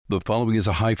The following is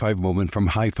a high-five moment from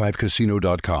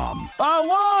highfivecasino.com. I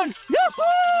won!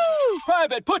 Yahoo!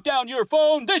 Private, put down your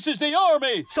phone. This is the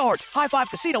Army. Sarge, High Five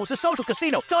Casino is a social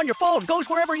casino. It's on your phone. Goes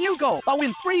wherever you go. I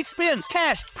win free spins,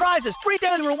 cash, prizes, free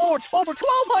daily rewards, over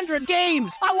 1,200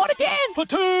 games. I won again.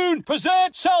 Platoon,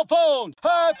 present cell phone.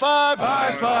 High Five.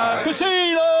 High Five.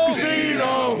 Casino.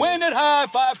 Casino. Win at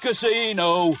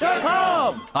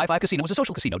highfivecasino.com. High Five Casino is a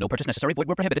social casino. No purchase necessary. Void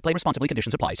where prohibited. Play responsibly.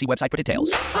 Conditions apply. See website for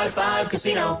details. High Five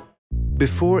Casino.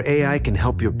 Before AI can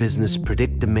help your business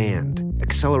predict demand,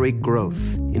 accelerate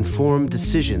growth, inform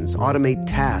decisions, automate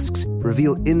tasks,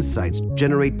 reveal insights,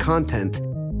 generate content,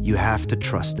 you have to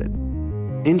trust it.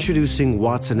 Introducing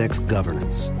watsonx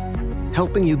Governance,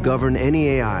 helping you govern any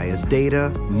AI as data,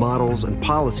 models, and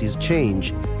policies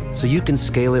change so you can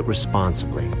scale it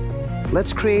responsibly.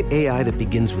 Let's create AI that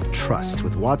begins with trust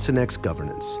with watsonx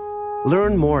Governance.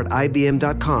 Learn more at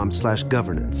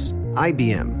ibm.com/governance.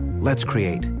 IBM. Let's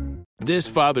create. This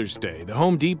Father's Day, the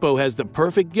Home Depot has the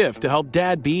perfect gift to help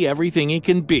Dad be everything he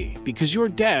can be, because your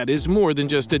dad is more than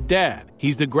just a dad.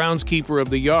 He's the groundskeeper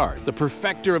of the yard, the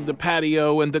perfecter of the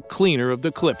patio, and the cleaner of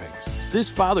the clippings. This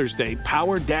Father's Day,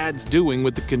 power Dad's doing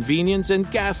with the convenience and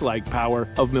gas-like power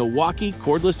of Milwaukee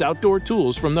cordless outdoor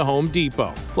tools from the Home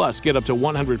Depot. Plus, get up to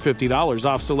 $150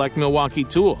 off select Milwaukee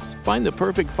tools. Find the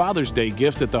perfect Father's Day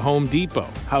gift at the Home Depot.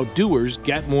 How doers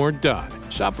get more done.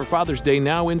 Shop for Father's Day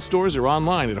now in stores or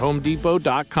online at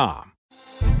homedepot.com.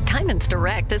 Diamonds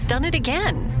Direct has done it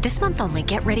again. This month only,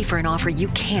 get ready for an offer you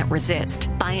can't resist.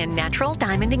 Buy a natural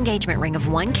diamond engagement ring of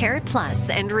 1 carat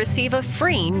plus and receive a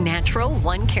free natural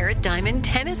 1 carat diamond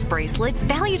tennis bracelet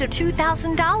valued at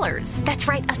 $2,000. That's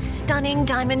right, a stunning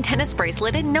diamond tennis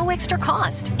bracelet at no extra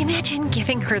cost. Imagine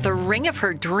giving her the ring of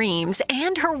her dreams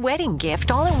and her wedding gift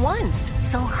all at once.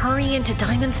 So hurry into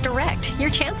Diamonds Direct.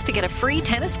 Your chance to get a free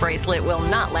tennis bracelet will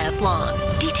not last long.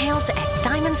 Details at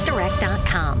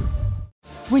diamondsdirect.com.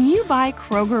 When you buy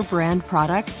Kroger brand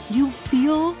products, you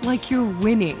feel like you're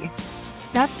winning.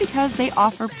 That's because they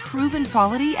offer proven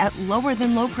quality at lower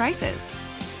than low prices.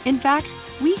 In fact,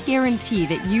 we guarantee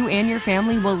that you and your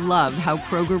family will love how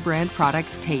Kroger brand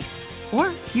products taste,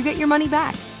 or you get your money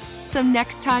back. So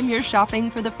next time you're shopping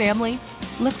for the family,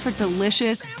 look for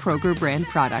delicious Kroger brand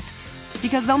products,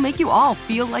 because they'll make you all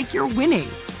feel like you're winning.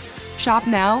 Shop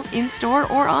now, in-store,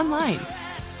 or online.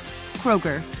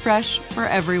 Kroger, fresh for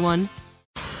everyone.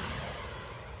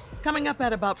 Coming up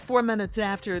at about 4 minutes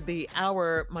after the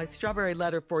hour, my strawberry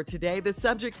letter for today. The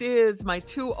subject is my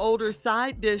two older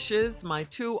side dishes.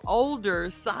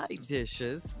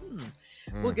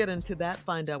 We'll get into that,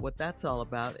 find out what that's all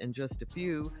about in just a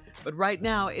few. But right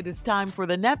now, it is time for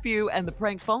the nephew and the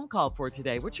prank phone call for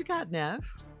today. What you got, Neff?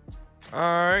 All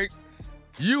right.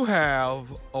 You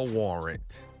have a warrant.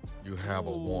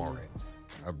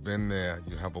 I've been there.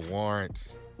 You have a warrant.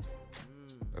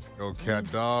 Let's go,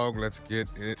 cat dog. Let's get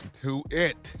into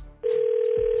it.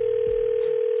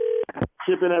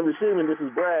 Shipping and receiving, this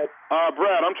is Brad.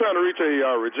 Brad, I'm trying to reach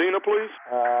a Regina, please.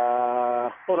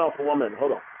 Hold on for 1 minute.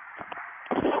 Hold on.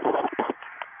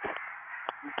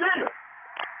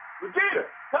 Regina,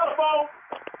 telephone.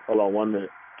 Hold on 1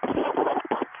 minute.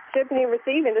 Shipping and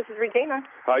receiving, this is Regina.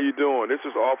 How you doing? This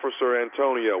is Officer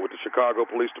Antonio with the Chicago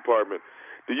Police Department.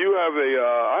 Do you have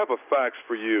I have a fax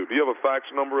for you. Do you have a fax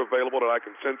number available that I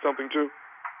can send something to?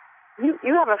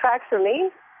 You have a fax for me?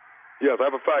 Yes, I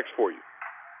have a fax for you.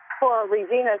 For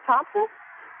Regina Thompson?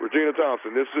 Regina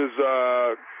Thompson, this is,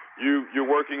 you're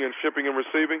working in shipping and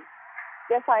receiving?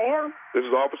 Yes, I am. This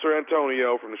is Officer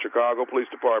Antonio from the Chicago Police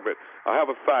Department. I have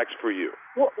a fax for you.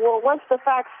 Well, what's the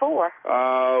fax for?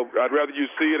 I'd rather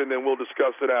you see it, and then we'll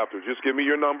discuss it after. Just give me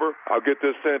your number. I'll get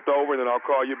this sent over, and then I'll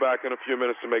call you back in a few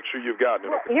minutes to make sure you've gotten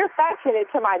it. Well, you're faxing it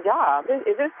to my job.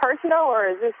 Is this personal, or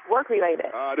is this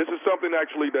work-related? This is something,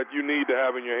 actually, that you need to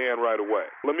have in your hand right away.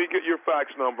 Let me get your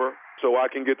fax number so I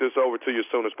can get this over to you as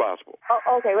soon as possible. Oh,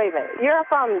 okay, wait a minute. You're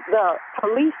from the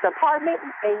police department,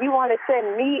 and you want to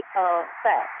send me a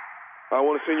fax? I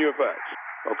want to send you a fax,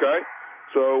 okay?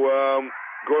 So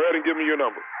go ahead and give me your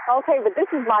number. Okay, but this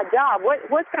is my job.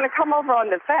 What's going to come over on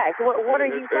the fax? What are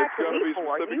you faxing me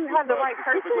for? Do you have the right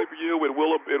person? Specifically for you, it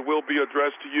will be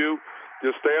addressed to you.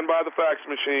 Just stand by the fax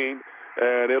machine,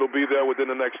 and it'll be there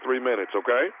within the next 3 minutes,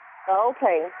 okay?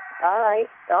 Okay. All right,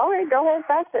 go ahead and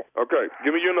fax it. Okay,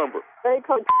 give me your number. Very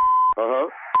code. 13.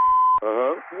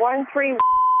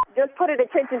 Just put it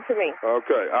attention to me.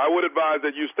 Okay, I would advise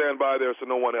that you stand by there so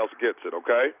no one else gets it,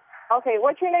 okay? Okay,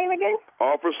 what's your name again?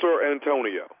 Officer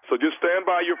Antonio. So just stand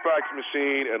by your fax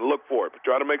machine and look for it. But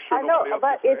try to make sure I know,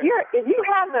 but if you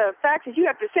have the faxes you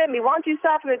have to send me, why don't you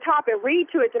start from the top and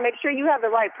read to it to make sure you have the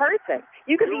right person?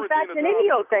 You could be faxing any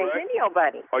old thing, any old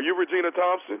buddy. Are you Regina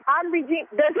Thompson? I'm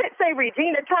Regina. Does it say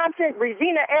Regina Thompson?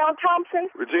 Regina L. Thompson?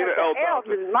 Regina L.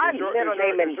 Thompson. Is my middle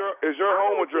name. Is your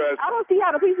home address? I don't see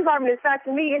how the police department is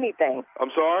faxing me anything.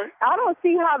 I'm sorry? I don't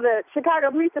see how the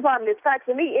Chicago Police Department is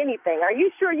faxing me anything. Are you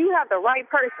sure you have the right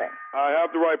person? I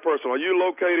have the right person. Are you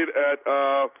located at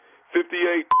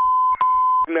 58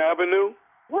 Avenue?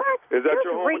 What? Is that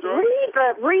your home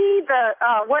address? Read the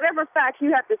whatever fax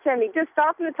you have to send me. Just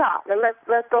start from the top and let's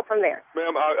go from there.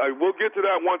 Ma'am, I will get to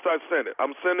that once I send it.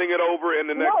 I'm sending it over in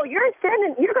the next. No, you're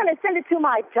going to send it to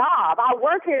my job. I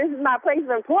work here. This is my place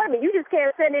of employment. You just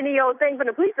can't send any old thing from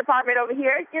the police department over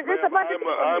here.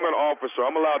 I'm an officer.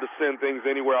 I'm allowed to send things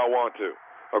anywhere I want to.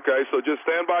 Okay, so just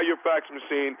stand by your fax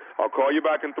machine. I'll call you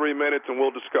back in 3 minutes and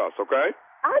we'll discuss, okay?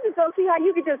 I just don't see how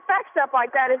you could just fax stuff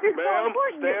like that. If it's so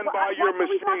important, stand by your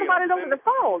machine. We talk about it over the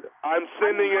phone. I'm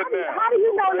sending it now. How do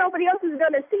you know nobody else is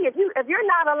going to see it? If you're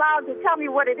not allowed to tell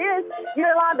me what it is,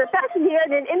 you're allowed to fax it here,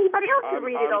 and then anybody else can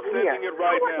read it over here. I'm sending it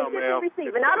right now, ma'am.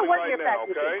 And I don't work here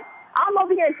fax machine. I'm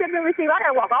over here and ship and receive. I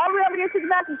got to walk all the way over here to the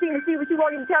fax machine to see what you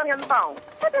won't even tell me on the phone.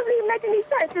 That doesn't even make any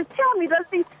sense. Just tell me. Let's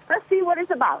see what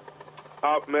it's about.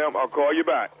 Ma'am, I'll call you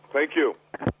back. Thank you.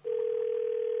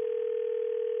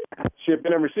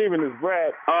 Shipping and receiving is Brad.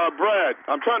 Brad,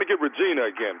 I'm trying to get Regina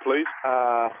again, please.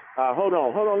 Hold on,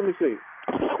 let me see.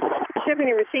 Shipping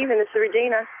and receiving, this is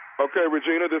Regina. Okay,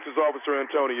 Regina, this is Officer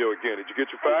Antonio again. Did you get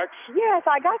your fax? Yes,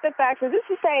 I got the fax. This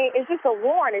is saying, it's just a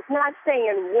warrant. It's not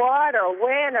saying what or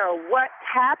when or what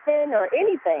happened or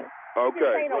anything. Okay,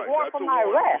 it's saying a warrant for my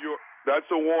arrest. That's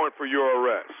a warrant for your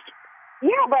arrest.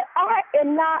 Yeah, but I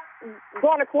am not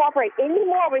going to cooperate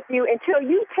anymore with you until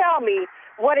you tell me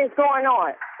what is going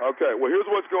on. Okay, well, here's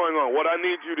what's going on. What I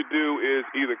need you to do is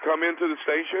either come into the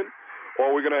station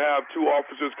or we're going to have 2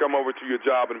 officers come over to your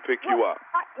job and pick you up.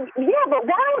 Yeah, but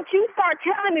why don't you start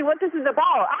telling me what this is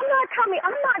about? I'm not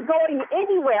going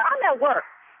anywhere. I'm at work.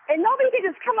 And nobody can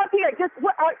just come up here. Are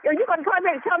you going to come up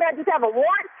here and tell me I just have a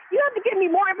warrant? You have to give me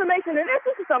more information than this.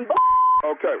 This is some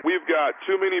Okay, we've got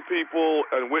too many people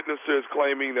and witnesses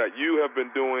claiming that you have been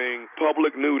doing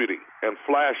public nudity and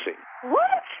flashing.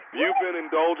 What? You've been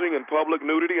indulging in public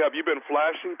nudity? Have you been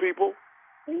flashing people?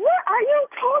 What are you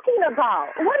talking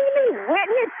about? What do you mean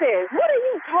witnesses? What are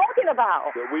you talking about?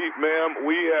 Ma'am,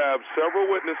 we have several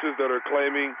witnesses that are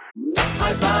claiming.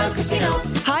 High Five Casino.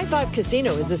 High Five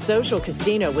Casino is a social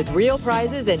casino with real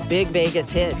prizes and big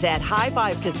Vegas hits at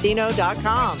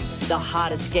highfivecasino.com. The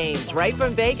hottest games right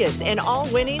from Vegas, and all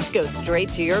winnings go straight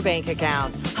to your bank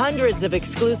account. Hundreds of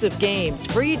exclusive games,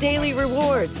 free daily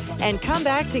rewards, and come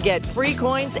back to get free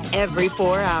coins every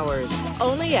 4 hours.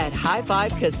 Only at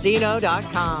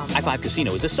highfivecasino.com. High Five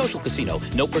Casino is a social casino.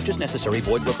 No purchase necessary.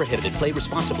 Void where prohibited. Play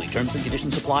responsibly. Terms and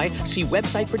conditions apply. See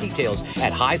website for details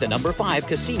at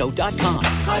high5casino.com.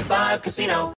 High Five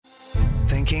Casino.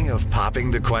 Thinking of popping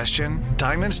the question?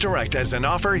 Diamonds Direct has an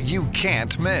offer you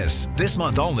can't miss. This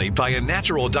month only, buy a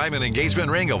natural diamond engagement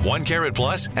ring of 1 carat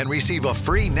plus and receive a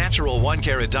free natural 1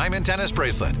 carat diamond tennis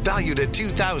bracelet valued at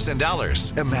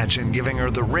 $2,000. Imagine giving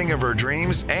her the ring of her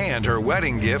dreams and her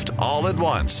wedding gift all at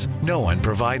once. No one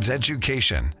provides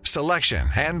education, selection,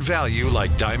 and value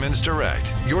like Diamonds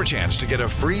Direct. Your chance to get a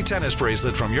free tennis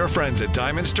bracelet from your friends at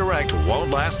Diamonds Direct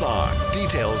won't last long.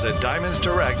 Details at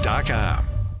diamondsdirect.com.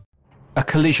 A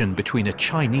collision between a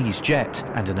Chinese jet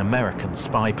and an American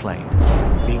spy plane.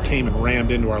 He came and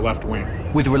rammed into our left wing.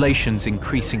 With relations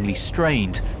increasingly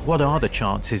strained, what are the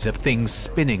chances of things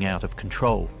spinning out of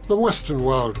control? The Western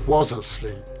world was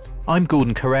asleep. I'm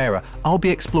Gordon Carrera. I'll be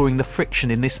exploring the friction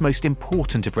in this most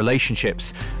important of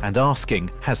relationships and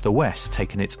asking, has the West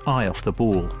taken its eye off the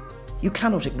ball? You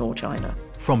cannot ignore China.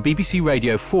 From BBC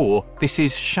Radio 4, this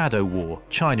is Shadow War,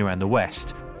 China and the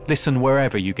West. Listen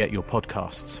wherever you get your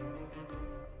podcasts.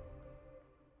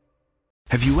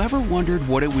 Have you ever wondered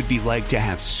what it would be like to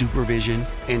have supervision,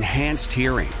 enhanced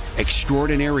hearing,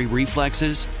 extraordinary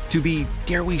reflexes, to be,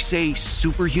 dare we say,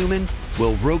 superhuman?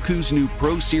 Well, Roku's new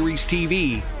Pro Series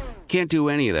TV can't do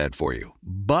any of that for you.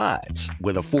 But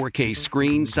with a 4K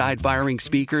screen, side-firing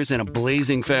speakers, and a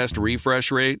blazing fast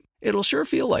refresh rate, it'll sure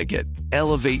feel like it.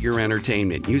 Elevate your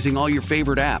entertainment using all your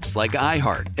favorite apps like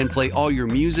iHeart and play all your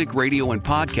music, radio, and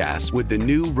podcasts with the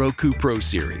new Roku Pro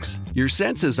Series. Your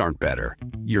senses aren't better.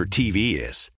 Your TV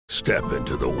is. Step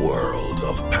into the world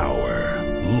of power,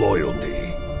 loyalty,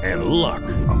 and luck.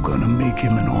 I'm gonna make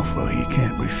him an offer he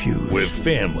can't refuse. With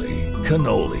family,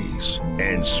 cannolis,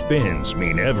 and spins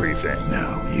mean everything.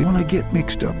 Now, you want to get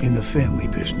mixed up in the family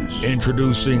business.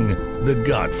 Introducing The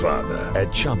Godfather at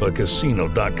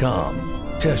ChumbaCasino.com.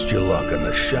 Test your luck in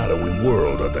the shadowy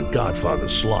world of The Godfather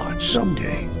slot.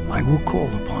 Someday, I will call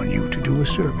upon you to do a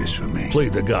service for me. Play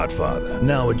The Godfather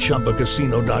now at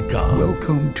ChumbaCasino.com.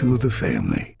 Welcome to the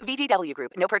family. VGW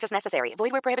Group. No purchase necessary.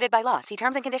 Void where prohibited by law. See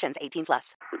terms and conditions. 18+.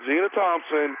 Regina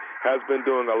Thompson has been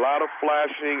doing a lot of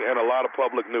flashing and a lot of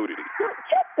public nudity.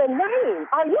 Check the name.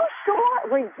 Are you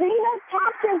sure, Regina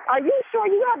Thompson? Are you sure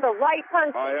you have the right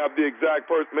person? I have the exact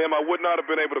person. Ma'am, I would not have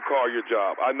been able to call your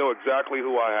job. I know exactly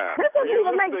who I have. This doesn't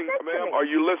even make sense ma'am, to me. are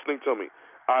you listening to me?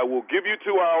 I will give you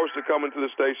 2 hours to come into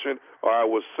the station, or I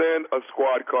will send a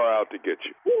squad car out to get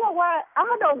you. You know what? I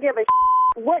don't give a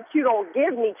what you don't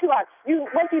give me 2 hours.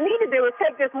 What you need to do is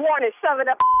take this warning and shove it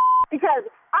up because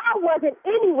I wasn't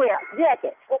anywhere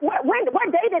naked. What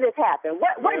day did this happen?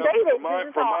 What day did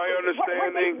From my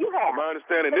understanding,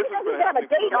 this has been have a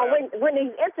date on when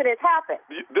these incidents happened.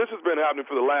 This has been happening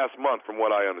for the last month, from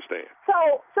what I understand. So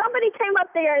somebody came up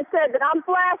there and said that I'm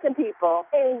flashing people,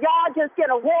 and y'all just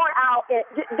get a warrant out. And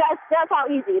that's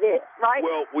how easy it is, right?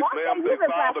 Well, ma'am, they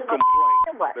filed a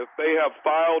complaint. They have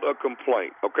filed a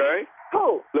complaint, okay?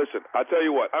 Who? Listen, I tell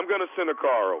you what, I'm going to send a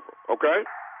car over, okay?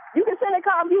 You can send a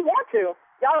car if you want to.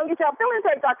 Y'all don't get your feelings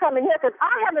hurt by coming here because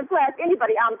I haven't flashed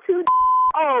anybody. I'm too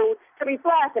old to be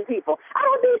flashing people. I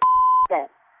don't do that.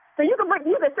 So you can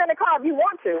send a car if you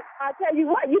want to. I tell you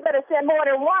what, you better send more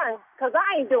than one because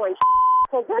I ain't doing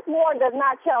So this warrant does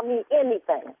not tell me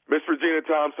anything. Miss Regina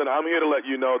Thompson, I'm here to let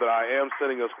you know that I am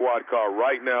sending a squad car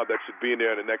right now that should be in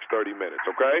there in the next 30 minutes,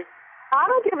 okay? I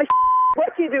don't give a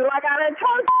what you do. Like I done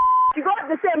told you go up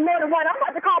to send more than one. I'm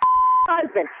about to call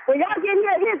husband. When y'all get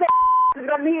here, his is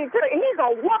going to be here, and he's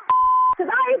going to whoop because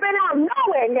I ain't been out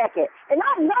nowhere naked. And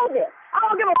I know this. I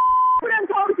don't give a who done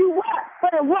told you what,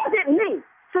 but it wasn't me.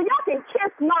 So y'all can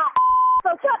kiss my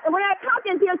So when I talk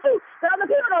in here too, the other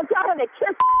people don't tell her to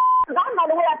kiss because I'm on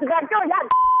the way out the back door.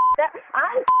 Y'all I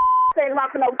ain't saying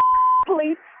about for no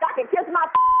police. Y'all can kiss my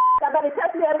Y'all better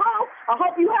touch me at home. I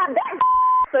hope you have that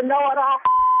to know it all.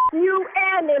 You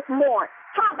and this morning.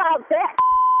 How about that?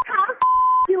 Huh?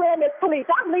 You and this police.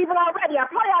 I'm leaving already. I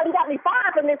probably already got me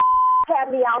fired from this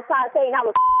had me outside saying I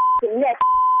was naked.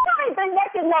 I ain't been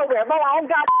naked nowhere, but I ain't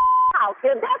got house.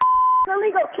 If that's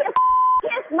illegal, kiss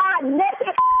my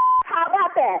naked. How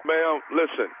about that? Ma'am,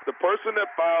 listen. The person that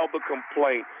filed the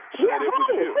complaint said it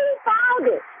was you. Who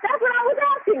filed it? That's what I was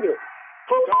asking you.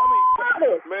 Who filed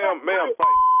it? Ma'am,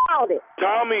 filed it?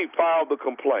 Tommy filed the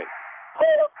complaint. Who?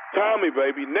 Tommy,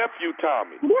 baby. Nephew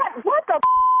Tommy. What the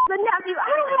the nephew?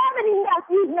 I don't have any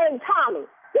nephews named Tommy.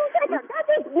 You say that's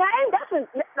his name? That's his...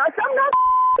 Some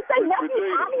say nephew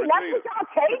Tommy? That's what y'all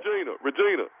take?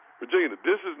 Regina,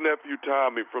 this is nephew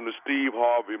Tommy from the Steve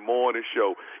Harvey Morning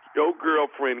Show. Your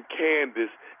girlfriend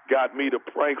Candace got me to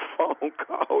prank phone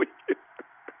call you.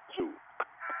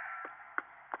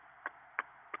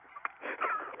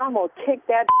 I'm going to kick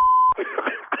that.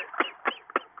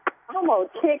 I'm going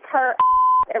to kick her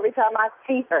every time I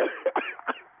see her.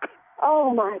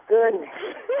 Oh, my goodness.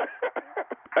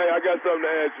 Hey, I got something to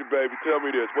ask you, baby. Tell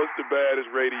me this. What's the baddest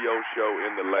radio show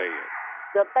in the land?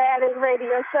 The baddest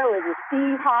radio show is the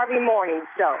Steve Harvey Morning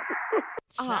Show.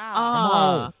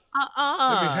 Let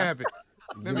me have it.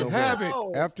 Let me have it.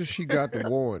 After she got the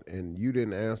warrant and you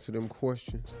didn't answer them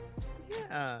questions,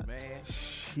 yeah, man,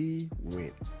 she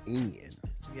went in.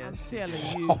 Yeah, I'm telling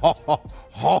you.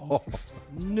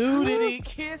 Nudity,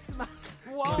 kiss my...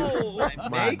 Whoa.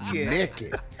 My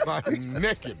naked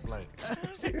blanket.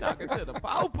 She talking to the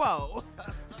popo.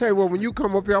 Tell you what, when you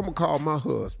come up here, I'm going to call my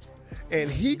husband. And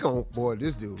he gon' boy,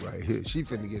 this dude right here, she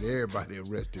finna get everybody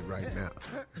arrested right now.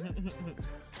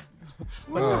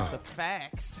 With the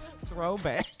facts.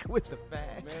 Throwback with the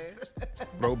facts.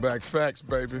 Throwback facts,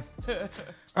 baby.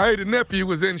 Hey, the nephew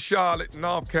was in Charlotte,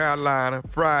 North Carolina.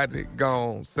 Friday,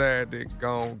 gone. Saturday,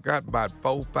 gone. Got about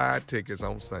 4-5 tickets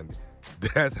on Sunday.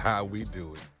 That's how we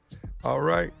do it. All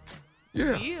right?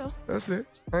 Yeah. That's it.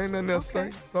 Ain't nothing else to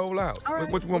say. Sold out. Right.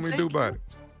 What you want me to do about it?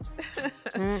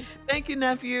 Thank you,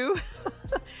 nephew.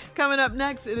 Coming up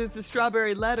next, it is the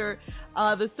Strawberry Letter.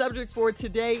 The subject for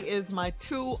today is my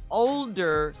 2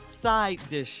 older side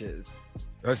dishes.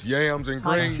 That's yams and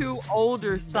greens. My 2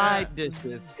 older side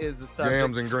dishes is the subject.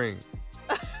 Yams and greens.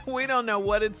 We don't know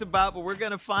what it's about, but we're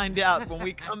going to find out when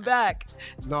we come back.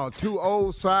 No, 2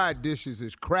 old side dishes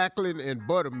is crackling and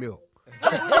buttermilk.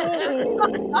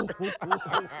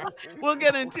 We'll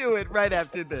get into it right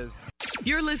after this.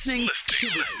 You're listening to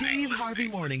the Steve Harvey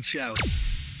Morning Show.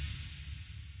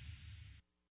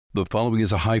 The following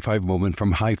is a high-five moment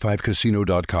from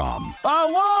highfivecasino.com. I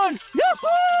won!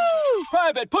 Yahoo!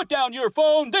 Private, put down your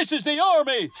phone. This is the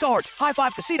Army. Sarge, High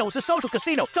Five Casino is a social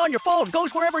casino. It's on your phone.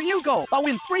 Goes wherever you go. I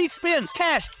win free spins,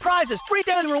 cash, prizes, free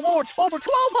daily rewards, over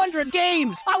 1,200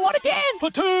 games. I won again.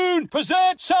 Platoon,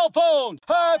 present cell phone.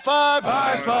 High Five.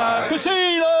 High Five.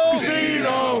 Casino.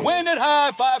 Casino. Win at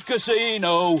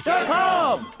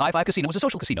highfivecasino.com. High Five Casino is a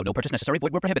social casino. No purchase necessary.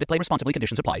 Void where prohibited. Play responsibly.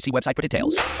 Conditions apply. See website for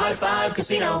details. High Five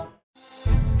Casino.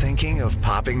 Thinking of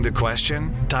popping the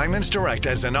question? Diamonds Direct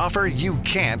has an offer you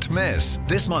can't miss.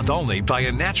 This month only, buy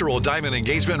a natural diamond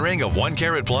engagement ring of 1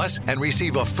 carat plus and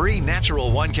receive a free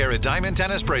natural 1 carat diamond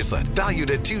tennis bracelet valued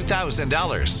at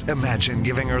 $2,000. Imagine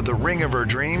giving her the ring of her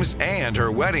dreams and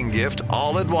her wedding gift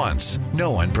all at once. No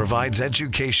one provides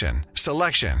education,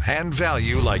 selection, and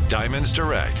value like Diamonds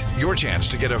Direct. Your chance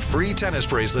to get a free tennis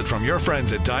bracelet from your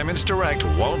friends at Diamonds Direct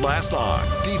won't last long.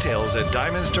 Details at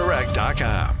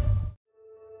diamondsdirect.com.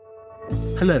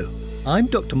 Hello, I'm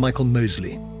Dr. Michael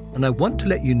Mosley, and I want to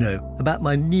let you know about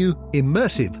my new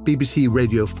immersive BBC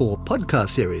Radio 4 podcast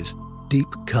series, Deep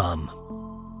Calm.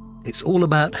 It's all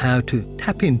about how to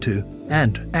tap into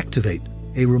and activate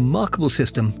a remarkable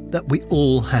system that we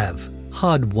all have,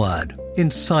 hardwired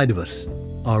inside of us,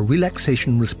 our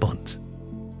relaxation response.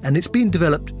 And it's been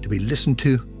developed to be listened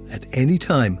to at any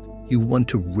time you want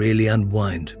to really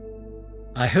unwind.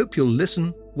 I hope you'll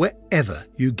listen wherever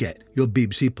you get your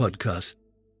BBC podcasts.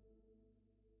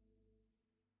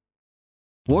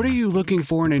 What are you looking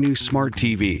for in a new smart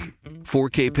TV?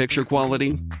 4K picture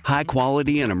quality? High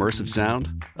quality and immersive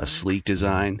sound? A sleek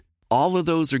design? All of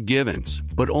those are givens,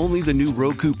 but only the new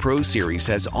Roku Pro Series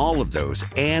has all of those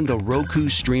and the Roku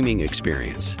streaming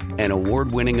experience, an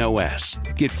award-winning OS.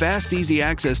 Get fast, easy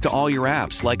access to all your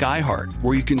apps like iHeart,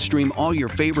 where you can stream all your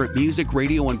favorite music,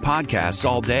 radio, and podcasts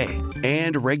all day,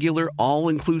 and regular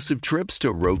all-inclusive trips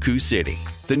to Roku City.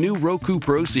 The new Roku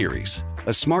Pro Series,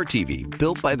 a smart TV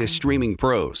built by the streaming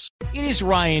pros. It is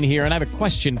Ryan here, and I have a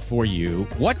question for you.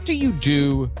 What do you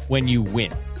do when you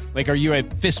win? Like, are you a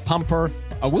fist pumper,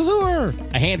 a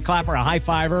woohooer, a hand clapper, a high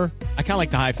fiver? I kind of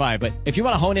like the high five, but if you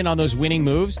want to hone in on those winning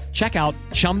moves, check out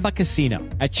Chumba Casino.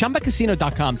 At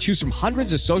ChumbaCasino.com, choose from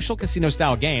hundreds of social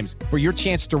casino-style games for your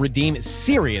chance to redeem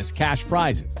serious cash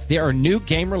prizes. There are new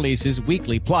game releases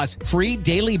weekly, plus free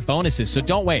daily bonuses. So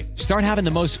don't wait. Start having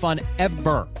the most fun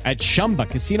ever at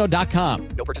ChumbaCasino.com.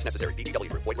 No purchase necessary. VGW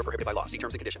Group. Void where prohibited by law. See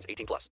terms and conditions. 18+.